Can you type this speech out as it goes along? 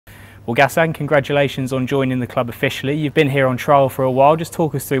Well, Gassan, congratulations on joining the club officially. You've been here on trial for a while. Just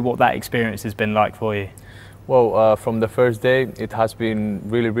talk us through what that experience has been like for you. Well, from the first day, it has been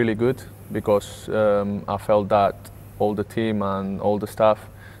really good because I felt that all the team and all the staff,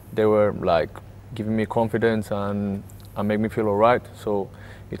 they were like giving me confidence and make me feel all right. So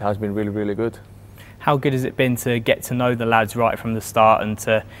it has been really good. How good has it been to get to know the lads right from the start and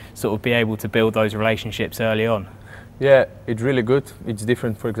to sort of be able to build those relationships early on? Yeah, it's really good. It's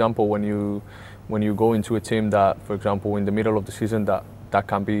different, for example, when you go into a team that, for example, in the middle of the season, that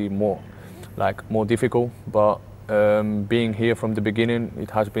can be more difficult. But being here from the beginning, it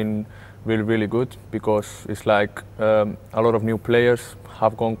has been really good because it's like a lot of new players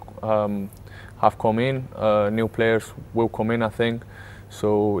have come in. New players will come in, I think.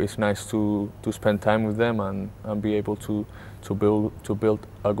 So it's nice to spend time with them and be able to build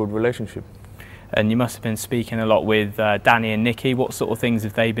a good relationship. And you must have been speaking a lot with Danny and Nicky. What sort of things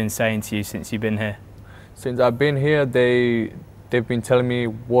have they been saying to you since you've been here? Since I've been here, they've been telling me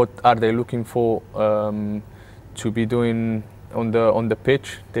what are they looking for to be doing on the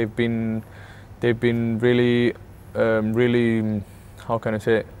pitch. They've been really how can I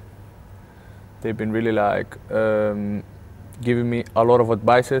say it? They've been really like giving me a lot of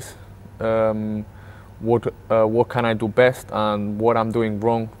advices. What can I do best and what I'm doing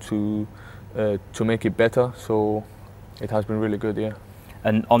wrong to make it better. So it has been really good, yeah.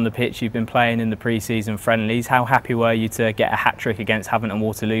 And on the pitch, you've been playing in the pre-season friendlies. How happy were you to get a hat-trick against Havant and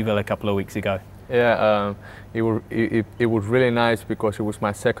Waterlooville a couple of weeks ago? Yeah, it was really nice because it was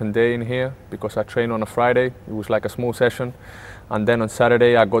my second day in here because I trained on a Friday. It was like a small session, and then on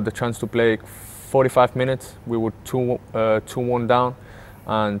Saturday I got the chance to play 45 minutes. We were 2-1 down,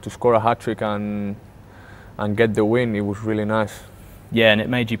 and to score a hat-trick and get the win, it was really nice. Yeah, and it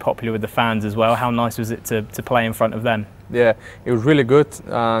made you popular with the fans as well. How nice was it to play in front of them? Yeah, it was really good,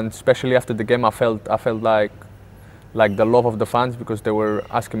 and especially after the game, I felt like the love of the fans because they were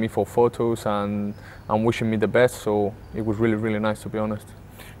asking me for photos and wishing me the best. So it was really nice, to be honest.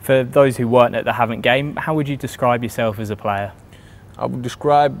 For those who weren't at the Havant game, how would you describe yourself as a player? I would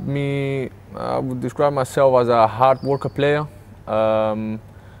describe myself as a hard worker player and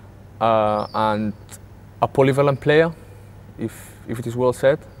a polyvalent player, if it is well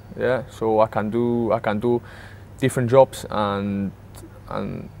said. Yeah, so I can do different jobs and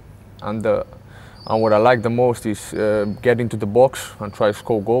what I like the most is get into the box and try to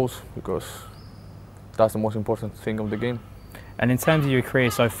score goals because that's the most important thing of the game. And in terms of your career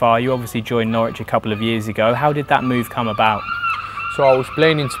so far, you obviously joined Norwich a couple of years ago. How did that move come about? So I was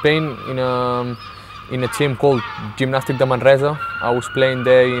playing in Spain in a team called Gimnàstic de Manresa. I was playing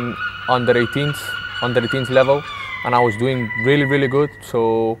there in under 18s level, and I was doing really good.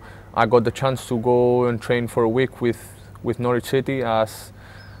 So I got the chance to go and train for a week with Norwich City. As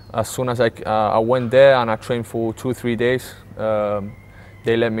soon as I went there and I trained for 2-3 days,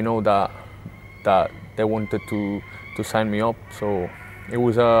 they let me know that they wanted to sign me up. So it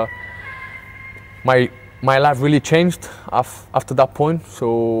was my life really changed after that point.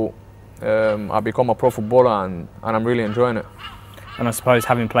 So I become a pro footballer and I'm really enjoying it. And I suppose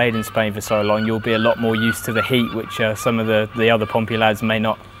having played in Spain for so long, you'll be a lot more used to the heat, which some of the other Pompey lads may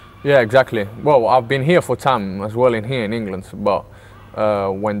not. Yeah, exactly. Well, I've been here for time as well here in England, but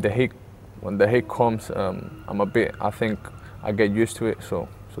when the heat comes, I think I get used to it, so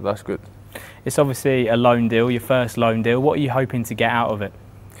that's good. It's obviously a loan deal, your first loan deal. What are you hoping to get out of it?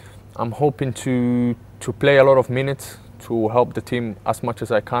 I'm hoping to play a lot of minutes to help the team as much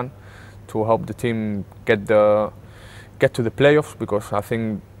as I can, to help the team get to the playoffs, because I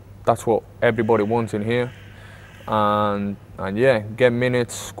think that's what everybody wants in here. And yeah, get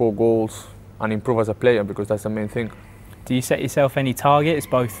minutes, score goals, and improve as a player, because that's the main thing. Do you set yourself any targets,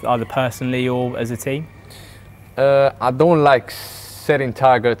 both either personally or as a team? I don't like setting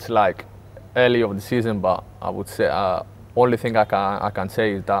targets like early of the season, but I would say only thing I can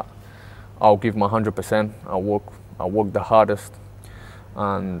say is that I'll give my 100%. I'll work the hardest,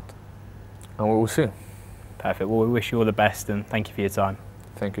 and we will see. Perfect. Well, we wish you all the best, and thank you for your time.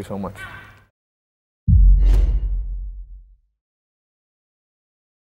 Thank you so much.